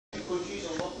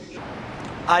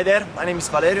Hi there, my name is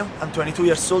Valerio, I'm 22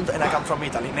 years old and I come from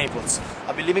Italy, Naples.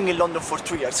 I've been living in London for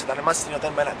 3 years, done a master in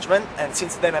hotel management, and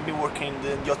since then I've been working in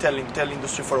the hotel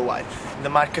industry for a while, in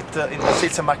the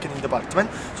sales and marketing department.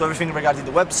 So everything regarding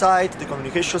the website, the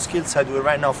communication skills, I do it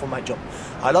right now for my job.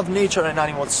 I love nature and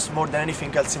animals more than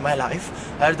anything else in my life.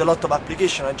 I heard a lot of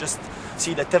applications, I just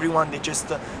see that everyone, they just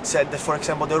said that, for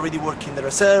example, they already work in the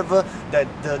reserve,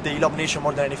 that they love nature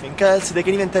more than anything else. They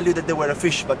can even tell you that they were a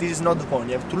fish, but this is not the point.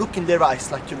 You have to look in their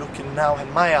eyes, like you're looking now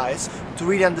in my eyes, to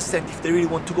really understand if they really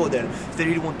want to go there, if they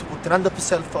really want to put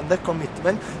 100% on their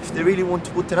commitment, if they really want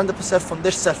to put 100% on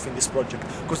themselves in this project.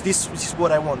 Because this is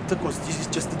what I want, because this is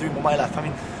just the dream of my life. I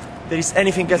mean, there is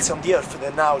anything else on the earth,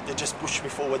 and now they just push me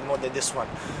forward more than this one.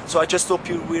 So I just hope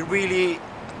you will really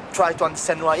try to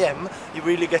understand who I am, you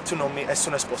really get to know me as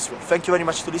soon as possible. Thank you very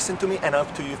much to listen to me, and I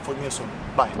hope to hear from you soon.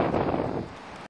 Bye.